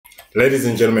Ladies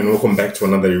and gentlemen, welcome back to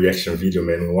another reaction video,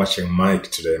 man. We're watching Mike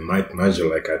today. Mike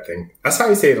Majulek, I think. That's how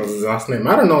you say it on his last name.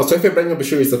 I don't know. So if you're brand new, be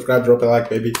sure you subscribe, drop a like,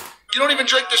 baby. You don't even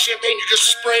drink the champagne. You just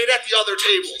spray it at the other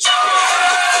tables.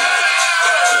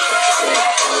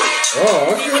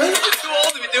 Oh, okay. You're too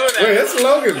old to be doing that. Wait, that's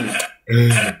Logan.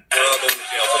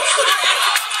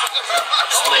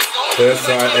 That's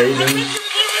Aiden.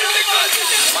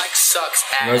 Mike sucks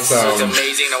That's, ass. So it's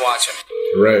amazing to watch him.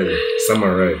 Ray.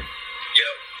 Summer Ray.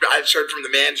 I've heard from the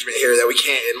management here that we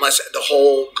can't, unless the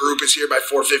whole group is here by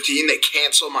 4:15, they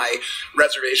cancel my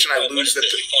reservation. I lose the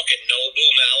fucking Nobu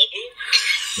Malibu.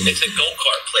 It's a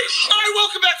go-kart place. All right,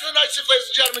 welcome back to the night shift,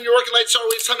 ladies and gentlemen. You're working late, so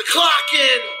it's time to clock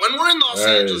in. When we're in Los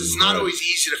Angeles, it's not always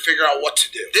easy to figure out what to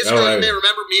do. This girl, you may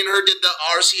remember, me and her did the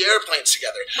RC airplanes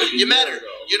together. You met her,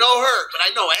 you know her, but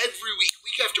I know every week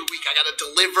after week, I gotta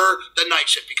deliver the night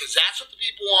shift because that's what the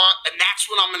people want, and that's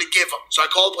what I'm gonna give them. So I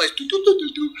call the place,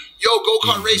 yo,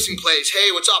 go-kart racing place.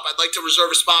 Hey, what's up? I'd like to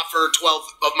reserve a spot for 12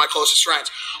 of my closest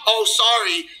friends. Oh,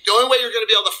 sorry. The only way you're gonna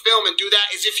be able to film and do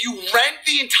that is if you rent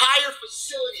the entire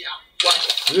facility out. What?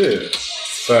 Yeah.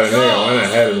 So nigga went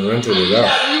ahead and rented it out.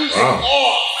 Wow.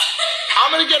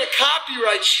 I'm gonna get a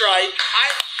copyright strike.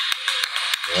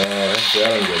 I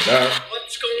don't get that.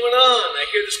 What's going on? I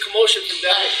hear this commotion from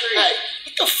down the street. Hey,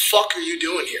 what the fuck are you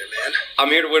doing here, man? I'm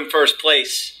here to win first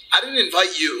place. I didn't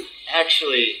invite you.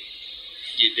 Actually,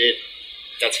 you did.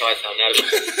 That's how I found out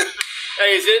about it.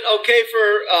 Hey, is it okay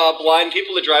for blind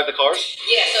people to drive the cars?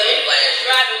 Yeah, so anybody that's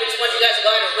driving, we just want you guys to go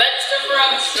ahead and register for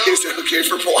us. Is it okay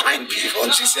for blind people?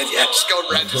 And she said, yeah, just go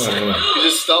register. You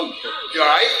just stumped. You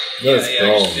alright? That's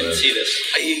I just didn't see this.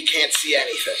 He can't see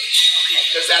anything.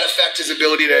 Does that affect his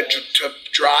ability to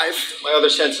drive? My other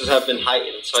senses have been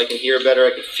heightened, so I can hear better,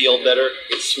 I can feel better, I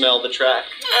can smell the track.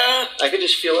 I can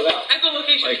just feel it out.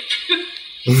 Echolocation.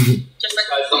 Just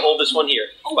like the oldest one here,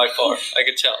 by far. I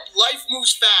could tell. Life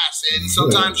moves fast, and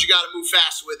sometimes you got to move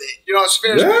fast with it. You know, as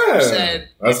fair as said,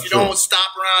 if you don't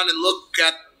stop around and look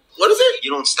at what is it?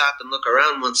 You don't stop and look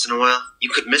around once in a while, you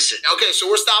could miss it. Okay, so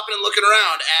we're stopping and looking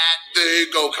around at the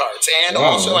go-karts and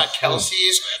also at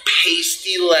Kelsey's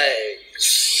Pasty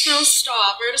Legs. No,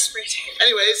 stop. We're at a spray tan.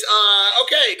 Anyways,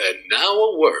 okay. And now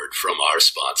a word from our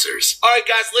sponsors. All right,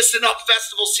 guys, listen up.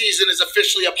 Festival season is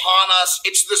officially upon us.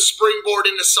 It's the springboard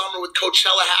into summer with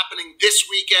Coachella happening this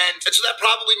weekend. And so that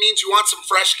probably means you want some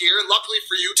fresh gear. And luckily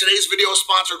for you, today's video is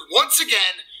sponsored once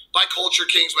again by Culture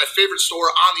Kings, my favorite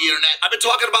store on the internet. I've been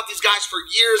talking about these guys for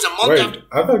years. I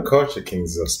thought Culture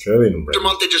Kings is Australian brand. After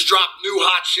month, they just dropped new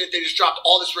hot shit. They just dropped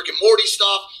all this Rick and Morty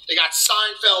stuff. They got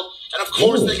Seinfeld. And of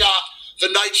course, they got the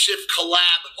Night Shift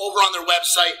collab over on their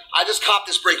website. I just copped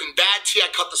this Breaking Bad tee. I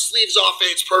cut the sleeves off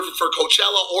it. It's perfect for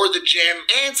Coachella or the gym.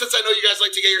 And since I know you guys like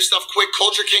to get your stuff quick,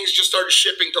 Culture Kings just started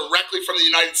shipping directly from the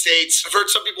United States. I've heard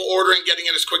some people ordering, getting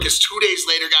it as quick as 2 days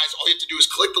later, guys. All you have to do is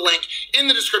click the link in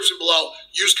the description below.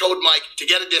 Use code Mike to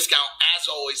get a discount, as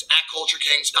always, at Culture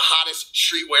Kings, the hottest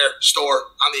streetwear store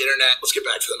on the internet. Let's get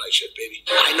back to the Night Shift, baby.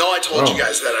 I know I told you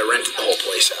guys that I rented the whole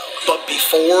place out, but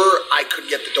before I could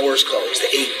get the doors closed,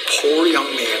 a poor young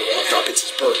man walked up. It's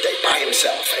his birthday by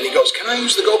himself, and he goes, "Can I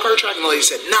use the go-kart track?" And the lady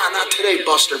said, "Nah, not today,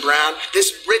 Buster Brown.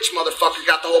 This rich motherfucker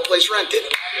got the whole place rented."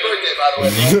 Happy birthday, by the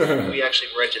way. We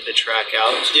actually rented the track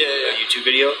out. A YouTube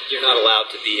video. You're not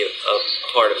allowed to be a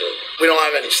part of it. We don't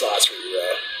have any slots for you,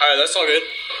 All right, that's all good.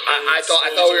 I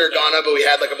thought we were gonna, but we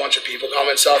had like a bunch of people come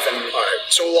and stuff, and all right,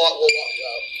 so we'll walk you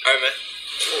out. All right, man.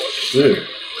 Dude.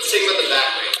 Let's take him at the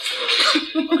back.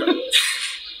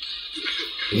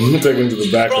 Take him to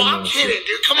the back. Bro, I'm kidding,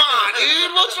 dude. Come on,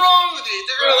 dude. What's wrong with you?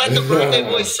 They're gonna let the birthday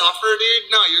boy suffer, dude.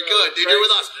 No, you're good, dude. You're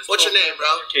with us. What's your name,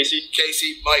 bro? Casey.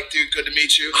 Casey, Mike, dude. Good to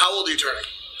meet you. How old are you turning?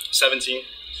 17.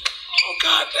 Oh,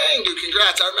 god dang, dude.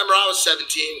 Congrats. I remember I was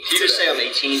 17. You just say I'm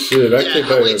 18. Dude, I can't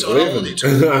wait, so how old are you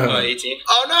turning? 18.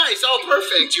 Oh, nice. Oh,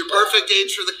 perfect. Your perfect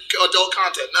age for the adult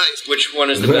content. Nice. Which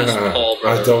one is the best, Paul,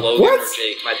 brother? Logan or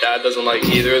Jake? My dad doesn't like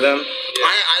either of them.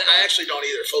 I actually don't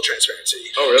either. Full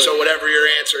transparency. Oh, really? So whatever your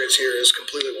answer is here is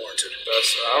completely warranted.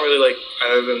 I don't really like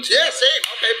either of them. Yeah, same.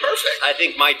 Okay, perfect. I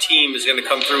think my team is going to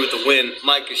come through with the win.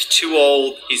 Mike is too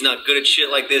old. He's not good at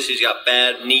shit like this. He's got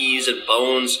bad knees and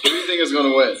bones. Who do you think is going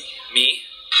to win? Me?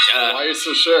 Why are you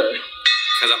so sure?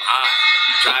 Because I'm hot.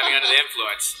 Driving under the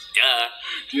influence. Duh.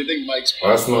 Do you think Mike's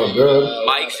That's not good.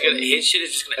 Mike's gonna, his shit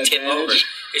is just gonna tip over.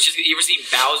 It's just, you ever seen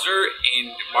Bowser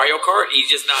in Mario Kart? He's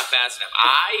just not fast enough.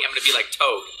 I am gonna be like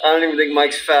Toad. I don't even think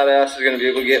Mike's fat ass is gonna be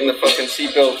able to get in the fucking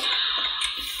seatbelt.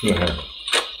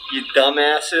 You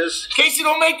dumbasses. Casey,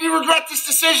 don't make me regret this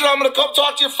decision. I'm gonna come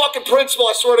talk to your fucking principal,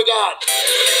 I swear to God.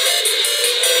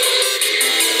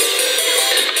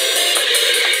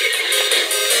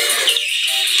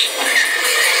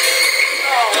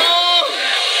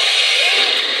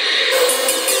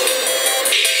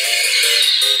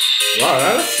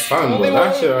 fun, but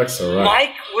that shit looks alright.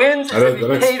 Mike wins That and he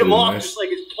looks paid him pretty off nice. just like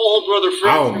his tall brother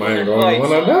Fred. Oh man, going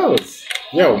one of those.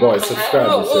 Yo, boy, subscribe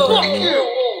to Fuck Instagram.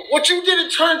 you. What you did in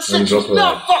turn 6 drop is a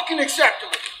not like. fucking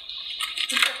acceptable.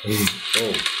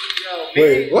 Oh.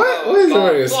 Wait, what? What is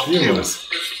wrong with Fuck ski you. mask?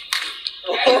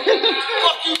 Fuck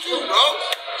you too, bro.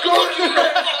 Fuck you,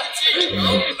 fucking team,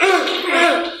 bro.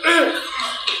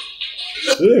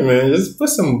 Shit, man, just put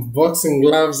some boxing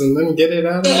gloves and then get it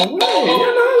out of the way. You know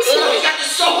what I'm saying?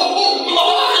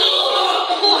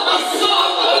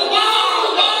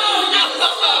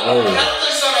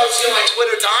 My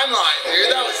Twitter timeline,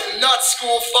 dude. That was nuts.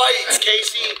 School fights,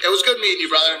 Casey. It was good meeting you,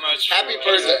 brother. Happy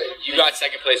birthday. You got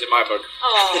second place in my book.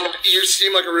 You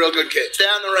seem like a real good kid. Stay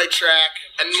on the right track,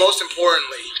 and most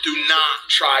importantly, do not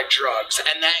try drugs,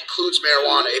 and that includes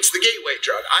marijuana. It's the gateway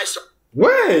drug.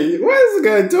 Wait, what is this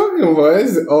guy talking about?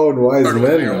 It's old wise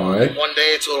men now, right? One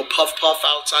day it's a little puff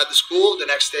outside the school. The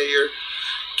next day you're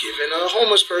giving a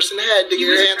homeless person head to get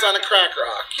your hands on a crack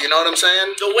rock. You know what I'm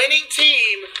saying? The winning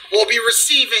team will be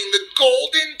receiving the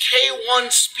Golden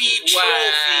K1 Speed Trophy.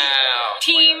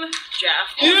 Team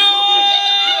Jeff.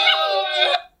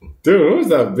 Dude, who's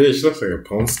that bitch? Looks like a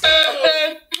porn star.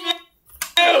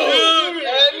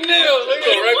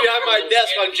 Right behind my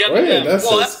desk on Jeff. Wait, that's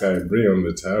this guy, Bree on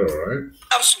the title, right?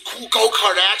 Have some cool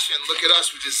go-kart action. Look at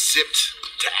us, we just zipped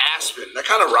to Aspen. That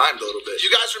kind of rhymed a little bit. You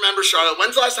guys remember Charlotte?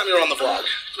 When's the last time you were on the vlog?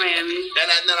 Miami. And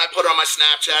then I put her on my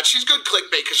Snapchat. She's good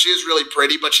clickbait because she is really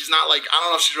pretty, but she's not like, I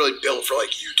don't know if she's really built for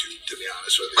like YouTube, to be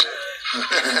honest with you.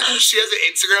 She has an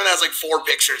Instagram that has like 4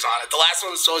 pictures on it. The last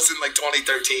one was posted in like 2013.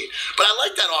 But I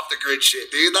like that off the grid shit,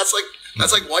 dude. That's like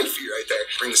wifey right there.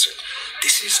 Bring this in.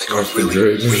 This is like a really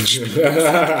rich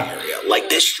area. Like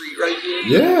this street right here.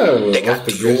 Yeah, well, They got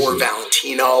Dior,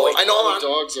 Valentino. I know The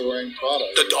dogs are wearing Prada.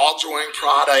 the dogs are wearing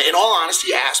Prada. In all honesty,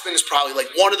 Aspen is probably like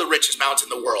one of the richest mountains in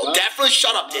the world. Definitely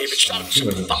shut up, David. Shut up. Shut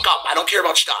the fuck up. I don't care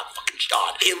about Stad. Fucking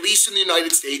Stad. At least in the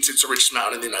United States, it's the richest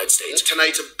mountain in the United States.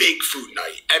 Tonight's a big food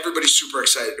night. Everybody's super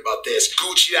excited about this.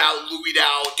 Gucci out, Louis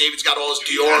out. David's got all his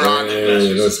Dior on.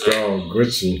 Hey, let's go,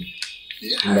 Gucci.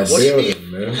 Yeah. In the What do you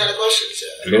building, mean? man. What kind of question is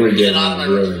that? Louis Get getting out of my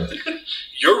room. building.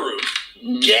 Your room.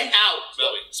 Get out.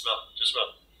 Smell me. Smell. Just smell.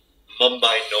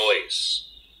 Mumbai noise.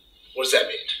 What does that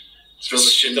mean? Smells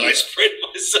the shit that I sprayed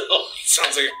myself.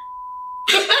 Sounds like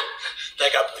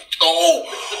that got bleeped. Oh,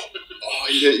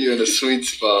 He hit you in a sweet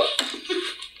spot.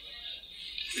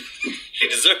 He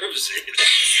deserves it.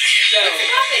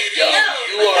 yo,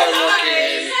 you are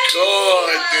looking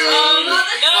good, dude.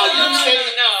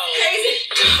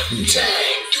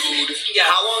 Dang, dude. Yeah.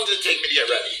 How long did it take me to get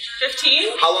ready?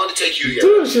 15? How long did it take you to get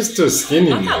ready? Dude, it's just too skinny.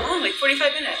 Not that long, like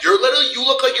 45 minutes. You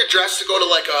look like you're dressed to go to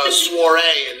like a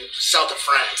soiree in south of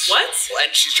France. What?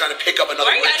 And she's trying to pick up another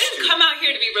Why? I rich didn't dude. come out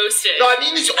here to be roasted. No, I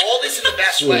mean all this in the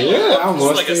best way. Yeah, I'm It's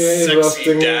like a roasting, sexy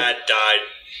roasting. dad died.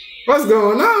 What's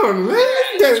going on, man?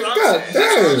 That's what I'm God saying. That's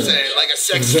what I'm damn. saying. Like a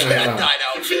sexy dad died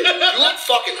outfit. You look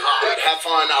fucking hot. Have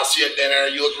fun. I'll see you at dinner.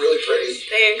 You look really pretty.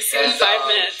 Thanks. In And, 5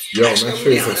 minutes. Yo, Actually, make I'm sure gonna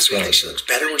you be honest with you. I think she subscribe. looks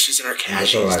better when she's in her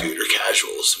casuals, alright. dude. Her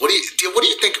casuals. What do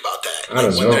you think about that? I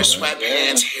don't Like, when know, there's man.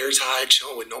 sweatpants, hair tied,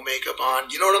 chilling with no makeup on.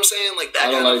 You know what I'm saying? Like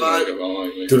that I don't kind like of vibe. makeup. I don't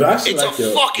like makeup. Dude, I actually It's a like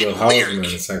your fucking house, lyric. man.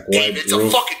 It's like Dave, white it's a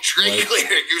roof, fucking Drake white-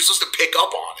 lyric. You're supposed to pick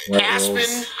up on it. White Aspen,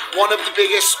 walls. one of the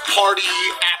biggest party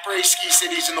après ski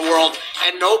cities in the world,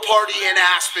 and no party in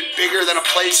Aspen bigger than a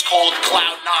place called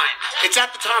Cloud 9. It's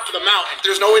at the top of the mountain.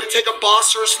 There's no way to take a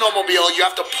bus or a snowmobile. You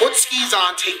have to put skis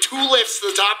on, take 2 lifts to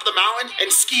the top of the mountain,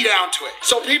 and ski down to it.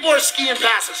 So people are skiing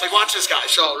past us. Like, watch this guy.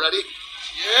 So, ready?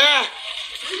 Yeah.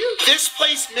 This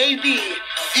place may be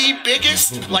the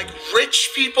biggest, like, rich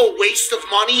people waste of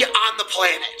money on the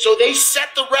planet. So they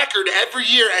set the record every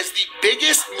year as the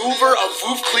biggest mover of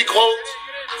Veuve Clicquot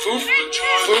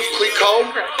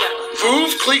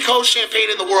champagne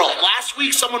in the world. Last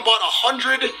week, someone bought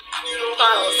 100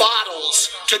 bottles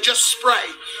to just spray.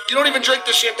 You don't even drink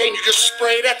the champagne, you just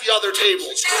spray it at the other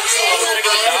tables.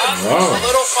 Wow. A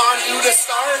little fondue to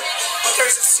start, but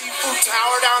there's a seafood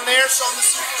tower down there, so in the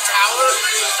seafood tower,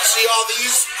 see all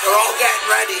these? They're all getting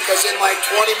ready, because in like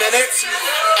 20 minutes,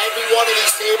 every one of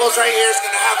these tables right here is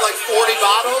going to have like 40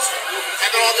 bottles, and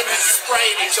they're all going to be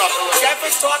spraying each other. Jeff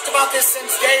has talked about this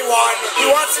since day one. He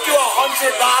wants to do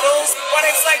 100 bottles, but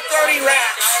it's like 30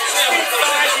 racks.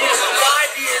 5 years.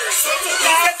 5 years. He's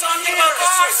been talking about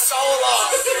this for so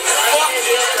long. Fuck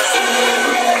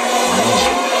it.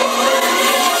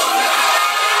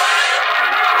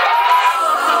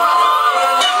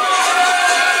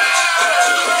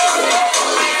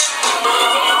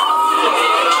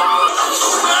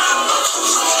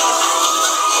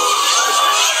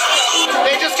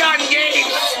 They just got engaged.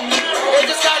 They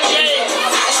just got engaged.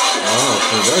 Oh,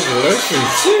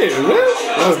 Congratulations. Shit, man.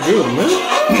 That's good, man.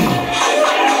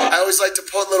 I always like to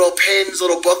put little pins,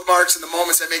 little bookmarks in the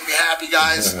moments that make me happy,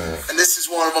 guys. And this is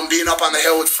one of them, being up on the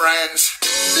hill with friends.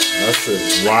 That's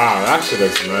it. Wow, that shit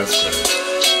looks nice, man.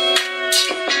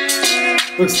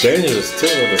 Looks dangerous too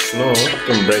with the snow. You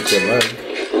can break your leg.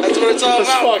 That's what it's all Let's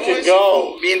about. fucking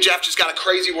go. Me and Jeff just got a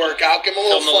crazy workout. Give him a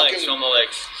little fucking... Show him the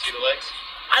legs. See the legs?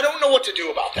 I don't know what to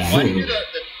do about that. Why do you do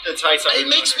the tights? It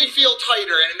makes me feel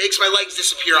tighter and it makes my legs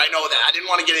disappear. I know that. I didn't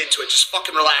want to get into it. Just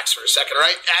fucking relax for a second,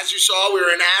 right? As you saw, we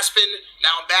were in Aspen.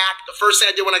 Now I'm back. The first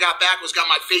thing I did when I got back was got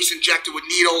my face injected with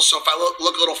needles. So if I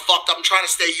look a little fucked up, I'm trying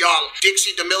to stay young.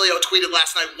 Dixie D'Amelio tweeted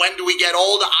last night, when do we get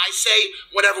old? I say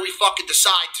whenever we fucking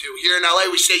decide to. Here in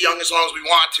LA, we stay young as long as we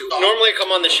want to. Normally I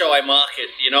come on the show, I mock it.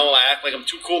 You know, I act like I'm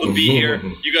too cool to be here.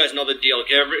 You guys know the deal.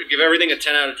 Give everything a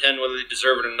 10 out of 10, whether they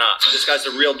deserve it or not. This guy's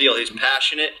the real deal. He's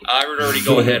passionate. I would already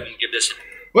go ahead and give this.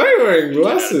 Why are you wearing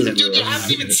glasses, bro? Dude, you haven't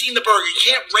even seen the burger. You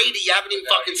can't rate it. You haven't even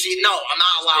fucking seen. No, I'm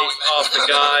not allowing that. Off the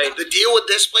guy. The deal with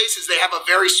this place is they have a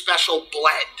very special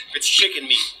blend. It's chicken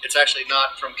meat. It's actually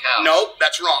not from cow. Nope,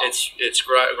 that's wrong. It's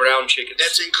ground chicken.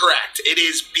 That's incorrect. It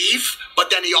is beef, but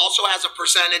then he also has a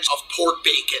percentage of pork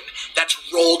bacon that's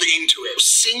rolled into it.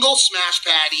 Single smash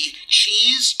patty,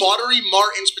 cheese, buttery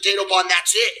Martin's potato bun.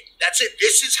 That's it. That's it.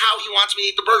 This is how he wants me to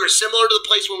eat the burger. Similar to the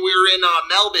place when we were in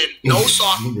Melbourne. No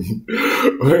sauce.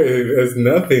 Wait, there's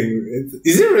nothing.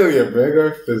 Is it really a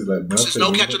burger? There's like nothing. There's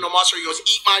no ketchup, no mustard. He goes,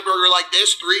 eat my burger like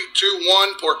this. 3, 2,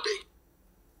 1, pork bacon.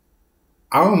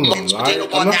 I'm not Potato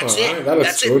bun, that's it. That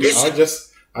looks That's good. it.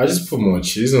 I just put more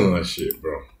cheese on that shit,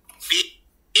 bro.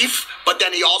 Beef, but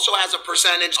then he also has a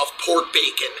percentage of pork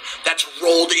bacon that's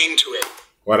rolled into it.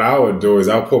 What I would do is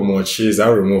I'll put more cheese.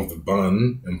 I'll remove the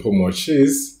bun and put more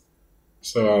cheese.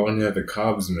 So I only have the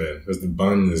carbs, man, because the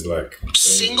bun is like...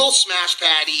 Single smash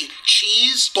patty,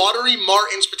 cheese, buttery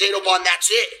Martin's potato bun,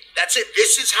 that's it. That's it.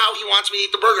 This is how he wants me to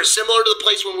eat the burger. Similar to the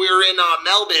place when we were in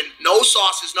Melbourne. No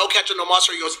sauces, no ketchup, no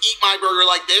mustard. He goes, eat my burger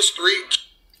like this. 3...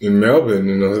 In Melbourne,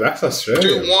 you know, that's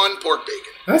Australia. 2, 1, pork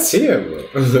bacon. That's here, bro.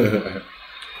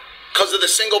 Because of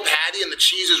the single patty and the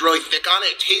cheese is really thick on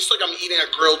it, it tastes like I'm eating a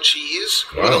grilled cheese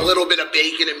with a little bit of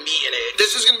bacon and meat in it.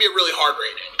 This is going to be a really hard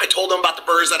rating. I told him about the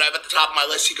burgers that I have at the top of my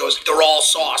list. He goes, they're all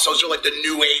sauce. Those are like the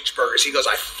new age burgers. He goes,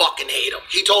 I fucking hate them.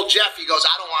 He told Jeff, he goes,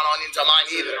 I don't want onions on mine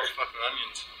either. Fucking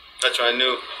onions. That's what I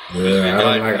knew. Yeah, I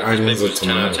don't like onions or 10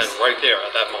 out of 10 tomatoes. right there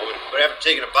at that moment. But after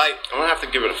taking a bite, I'm going to have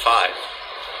to give it a 5.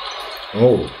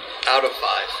 Oh. Out of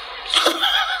 5.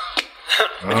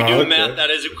 If you do the math,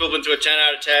 that is equivalent to a 10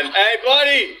 out of 10. Hey,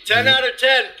 buddy, 10 out of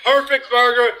 10. Perfect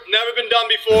burger. Never been done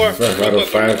before. 5 out of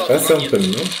 5. That's something,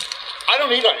 no? I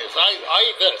don't eat onions. I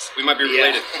eat this. We might be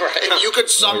related. Right. If you could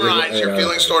summarize your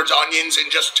feelings towards onions in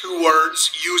just 2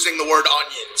 words using the word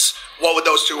onions, what would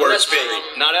those 2 words be?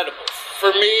 Not edible.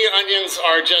 For me, onions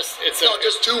are just,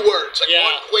 just 2 words. Like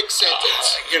one quick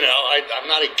sentence. I'm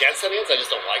not against onions. I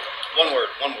just don't like them. One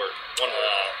word.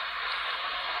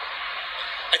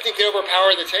 I think they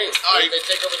overpower the taste. They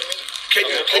take over the meat.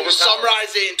 Can you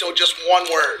summarize it into just 1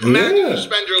 word? Imagine you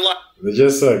spend your life. They're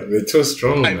just like, they're too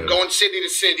strong, man. Going city to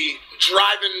city,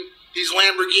 driving these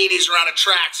Lamborghinis around a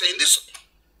track, saying this.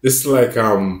 It's like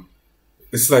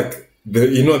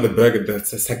the burger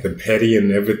that's like the patty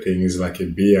and everything is like a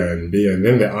beer, and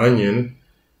then the onion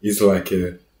is like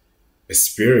a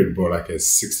spirit, bro, like a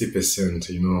 60%.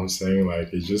 You know what I'm saying?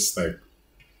 Like it's just like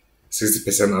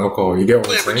 60% alcohol. You get what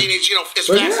I'm saying? Lamborghinis, as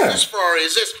fast as this Ferrari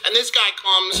is this. And this guy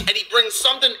comes and he brings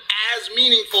something as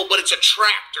meaningful, but it's a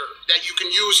tractor that you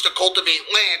can use to cultivate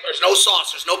land. There's no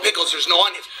sauce, there's no pickles, there's no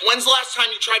onions. When's the last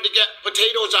time you tried to get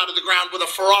potatoes out of the ground with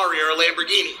a Ferrari or a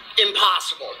Lamborghini?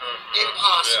 Impossible.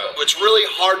 Impossible. Yeah. It's really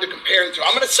hard to compare the two.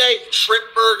 I'm going to say Trip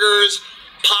Burgers,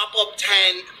 pop-up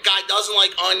tent, guy doesn't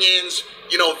like onions,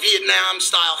 Vietnam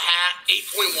style hat,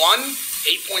 8.1.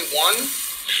 8.1.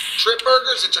 Trip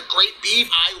Burgers, it's a great beef.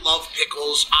 I love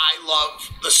pickles. I love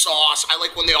the sauce. I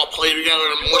like when they all play together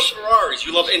and mush. Ferraris.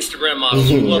 You love Instagram models.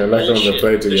 You love like when they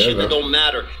play the together. shit that don't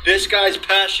matter. This guy's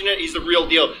passionate. He's the real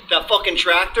deal. That fucking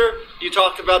tractor you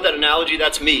talked about, that analogy,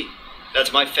 that's me.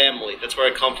 That's my family. That's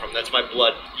where I come from. That's my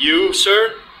blood. You,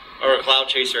 sir, are a cloud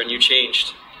chaser, and you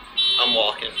changed. I'm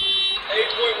walking. 8.1.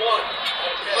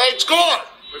 Hey, it's gone.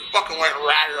 We fucking went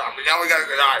ratted on me. Now we gotta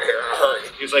get out of here in a hurry.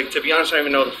 He was like, to be honest, I don't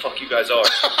even know who the fuck you guys are.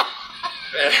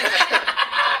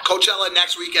 Coachella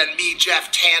next weekend, me,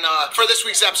 Jeff, Tana. For this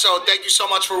week's episode, thank you so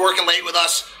much for working late with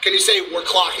us. Can you say we're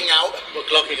clocking out? We're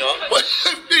clocking out.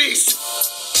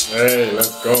 Peace. Hey,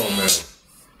 let's go, man.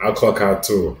 I'll clock out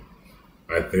too,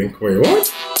 I think. Wait,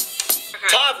 what?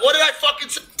 Todd, what did I fucking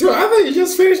say? Dude, I thought you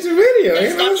just finished the video.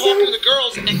 Stop talking to the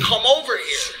girls and come over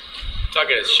here.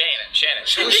 Talking to Shannon. Shannon.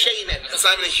 Shannon. That's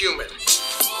not even a human.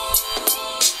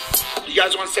 You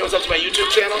guys want to say what's up to my YouTube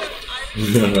channel?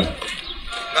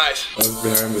 Nice. That's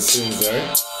behind the scenes,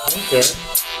 eh? Okay.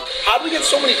 How do we get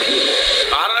so many people?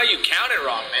 I don't know, you counted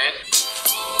wrong, man.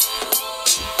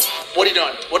 What are you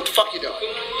doing? What the fuck are you doing?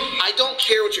 I don't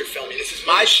care what you're filming. This is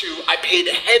my shoe. I paid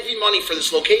heavy money for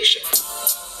this location.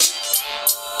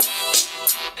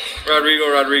 Rodrigo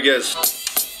Rodriguez.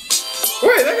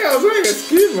 Wait, that guy was wearing a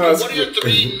ski mask. What are your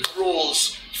 3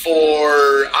 rules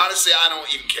for... Honestly, I don't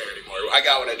even care anymore. I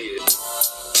got what I needed.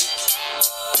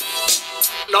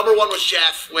 Number 1 was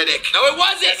Jeff Wittick. No, it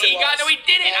wasn't. Yes, it was. No, he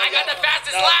didn't. I got the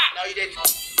fastest lap. No, you didn't.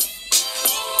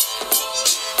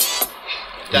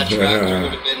 That tractor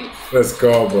would have been... Let's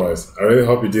go, boys. I really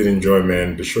hope you did enjoy,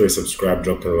 man. Be sure you subscribe,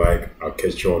 drop a like. I'll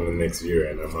catch you on the next video,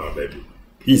 and I'm out, baby.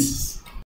 Peace.